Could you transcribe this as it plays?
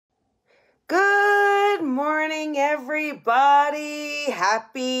morning, everybody.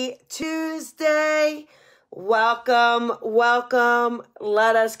 Happy Tuesday. Welcome, welcome.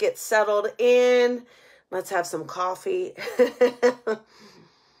 Let us get settled in. Let's have some coffee.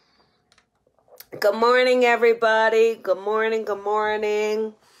 Good morning, everybody. Good morning, good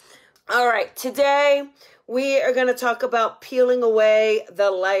morning. All right, today we are going to talk about peeling away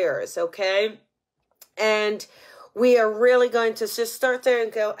the layers, okay? And we are really going to just start there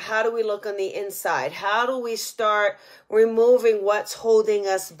and go, how do we look on the inside? How do we start removing what's holding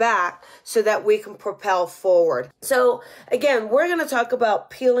us back so that we can propel forward? So again, we're going to talk about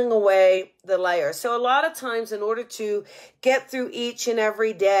peeling away the layers. So a lot of times in order to get through each and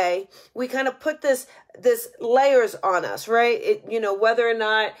every day, we kind of put this layers on us, right? Whether or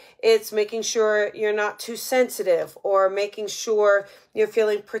not it's making sure you're not too sensitive or making sure you're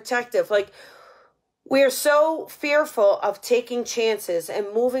feeling protective. Like, we are so fearful of taking chances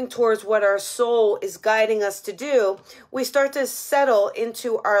and moving towards what our soul is guiding us to do. We start to settle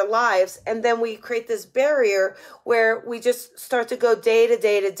into our lives, and then we create this barrier where we just start to go day to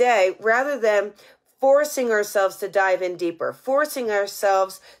day to day rather than forcing ourselves to dive in deeper, forcing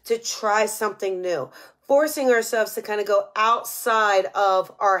ourselves to try something new, forcing ourselves to kind of go outside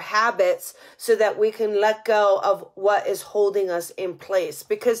of our habits so that we can let go of what is holding us in place.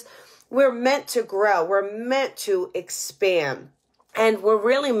 Because we're meant to grow. We're meant to expand. And we're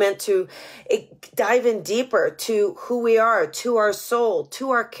really meant to dive in deeper to who we are, to our soul, to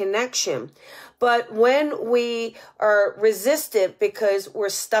our connection. But when we are resistant because we're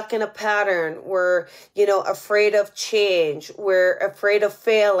stuck in a pattern, we're, afraid of change, we're afraid of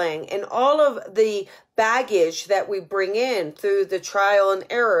failing, and all of the baggage that we bring in through the trial and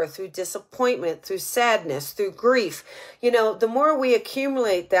error, through disappointment, through sadness, through grief, the more we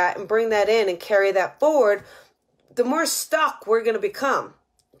accumulate that and bring that in and carry that forward, the more stuck we're going to become.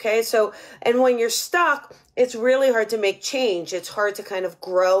 Okay. And when you're stuck, it's really hard to make change. It's hard to kind of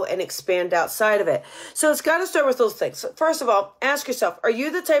grow and expand outside of it. So it's got to start with those things. So first of all, ask yourself, are you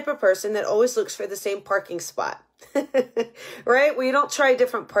the type of person that always looks for the same parking spot? Right? Well, you don't try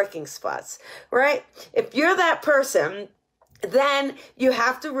different parking spots, right? If you're that person, then you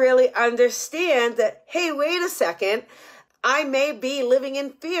have to really understand that, hey, wait a second, I may be living in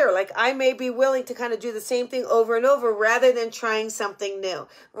fear. Like, I may be willing to kind of do the same thing over and over rather than trying something new,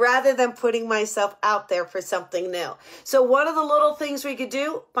 rather than putting myself out there for something new. So one of the little things we could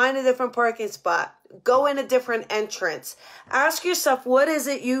do, find a different parking spot, go in a different entrance. Ask yourself, what is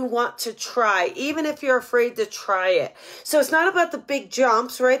it you want to try, even if you're afraid to try it? So it's not about the big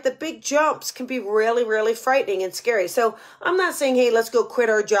jumps, right? The big jumps can be really, really frightening and scary. So I'm not saying, hey, let's go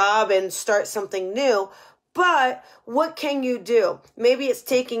quit our job and start something new. But what can you do? Maybe it's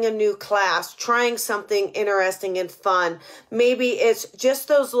taking a new class, trying something interesting and fun. Maybe it's just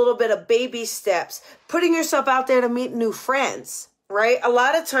those little bit of baby steps, putting yourself out there to meet new friends, right? A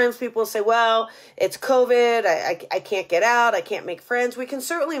lot of times people say, well, it's COVID. I can't get out. I can't make friends. We can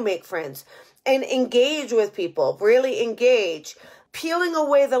certainly make friends and engage with people, really engage, peeling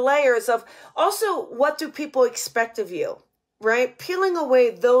away the layers of also, what do people expect of you? Right? Peeling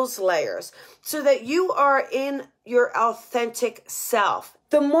away those layers so that you are in your authentic self.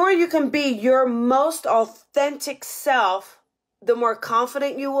 The more you can be your most authentic self, the more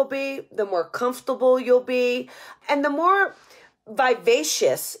confident you will be, the more comfortable you'll be, and the more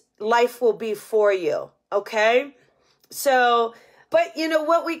vivacious life will be for you. Okay? So, but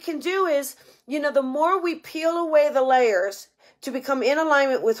what we can do is, the more we peel away the layers to become in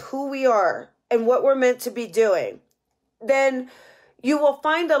alignment with who we are and what we're meant to be doing, then you will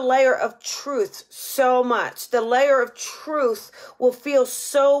find a layer of truth so much. The layer of truth will feel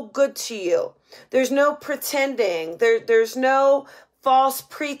so good to you. There's no pretending. There's no false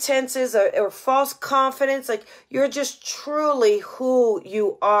pretenses or false confidence. Like, you're just truly who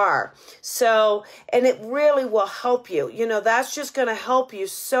you are. So, and it really will help you. That's just going to help you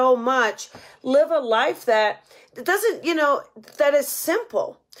so much. Live a life that doesn't, that is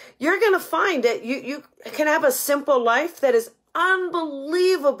simple. You're going to find that you can have a simple life that is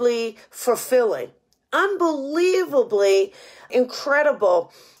unbelievably fulfilling, unbelievably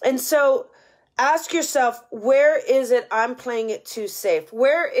incredible. And so ask yourself, where is it I'm playing it too safe?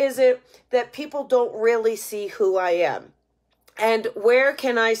 Where is it that people don't really see who I am? And where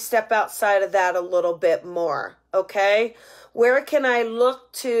can I step outside of that a little bit more? Okay? Where can I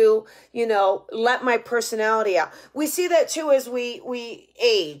look to, let my personality out? We see that too as we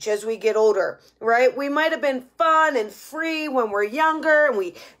age, as we get older, right? We might have been fun and free when we're younger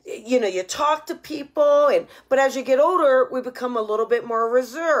and you talk to people, but as you get older, we become a little bit more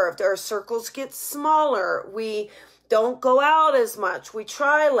reserved. Our circles get smaller. We don't go out as much. We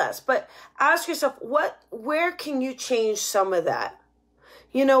try less. But ask yourself, where can you change some of that?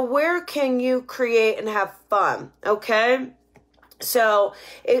 You know, where can you create and have fun? Okay? So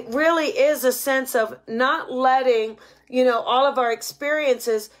it really is a sense of not letting, you know, all of our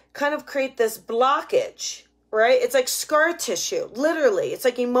experiences kind of create this blockage, right? It's like scar tissue, literally. It's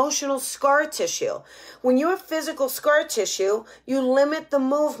like emotional scar tissue. When you have physical scar tissue, you limit the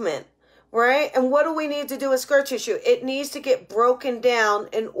movement, right? And what do we need to do with scar tissue? It needs to get broken down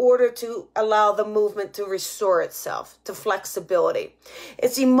in order to allow the movement to restore itself to flexibility.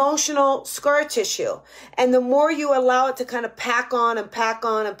 It's emotional scar tissue. And the more you allow it to kind of pack on and pack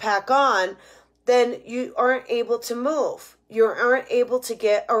on and pack on, then you aren't able to move. You aren't able to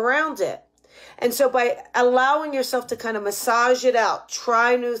get around it. And so by allowing yourself to kind of massage it out,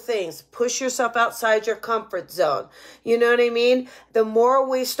 try new things, push yourself outside your comfort zone, you know what I mean? The more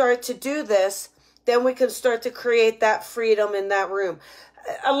we start to do this, then we can start to create that freedom in that room.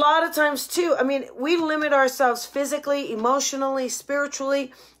 A lot of times too, I mean, we limit ourselves physically, emotionally,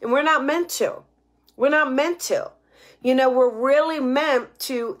 spiritually, and we're not meant to. We're not meant to. You know, we're really meant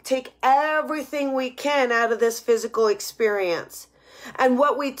to take everything we can out of this physical experience. And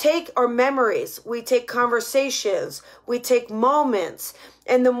what we take are memories. We take conversations. We take moments.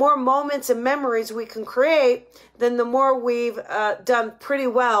 And the more moments and memories we can create, then the more we've done pretty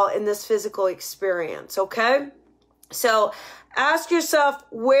well in this physical experience, okay? So ask yourself,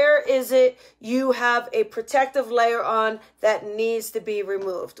 where is it you have a protective layer on that needs to be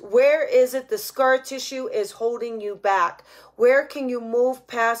removed? Where is it the scar tissue is holding you back? Where can you move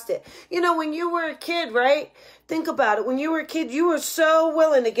past it? You know, when you were a kid, right? Think about it. When you were a kid, you were so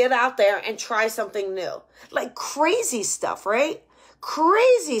willing to get out there and try something new. Like crazy stuff, right?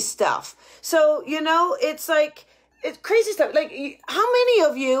 Crazy stuff. So, you know, it's like, it's crazy stuff. Like, how many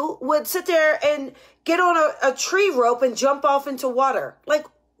of you would sit there and get on a tree rope and jump off into water? Like,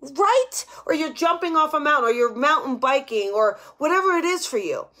 right? Or you're jumping off a mountain, or you're mountain biking, or whatever it is for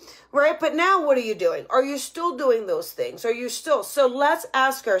you, right? But now what are you doing? Are you still doing those things? Are you still? So let's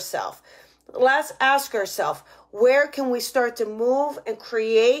ask ourselves, where can we start to move and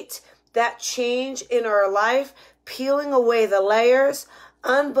create that change in our life, peeling away the layers,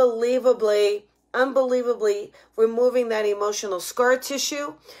 unbelievably removing that emotional scar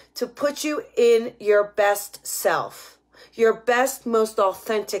tissue to put you in your best self, your best, most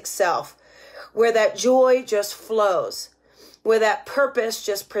authentic self, where that joy just flows, where that purpose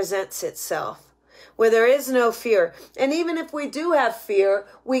just presents itself, where there is no fear. And even if we do have fear,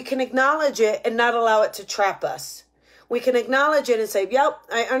 we can acknowledge it and not allow it to trap us. We can acknowledge it and say, yep,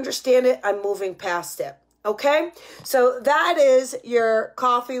 I understand it. I'm moving past it. Okay, so that is your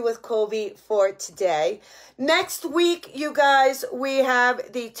Coffee with Colby for today. Next week, you guys, we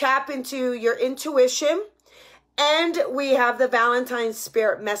have the Tap Into Your Intuition, and we have the Valentine's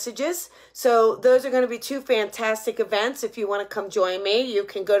Spirit Messages. So those are going to be two fantastic events. If you want to come join me, you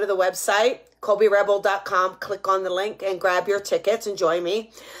can go to the website, colbyrebel.com, click on the link and grab your tickets and join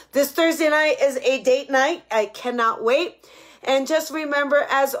me. This Thursday night is a date night. I cannot wait. And just remember,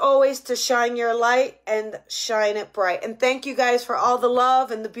 as always, to shine your light and shine it bright. And thank you guys for all the love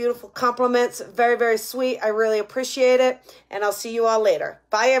and the beautiful compliments. Very, very sweet. I really appreciate it. And I'll see you all later.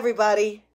 Bye, everybody.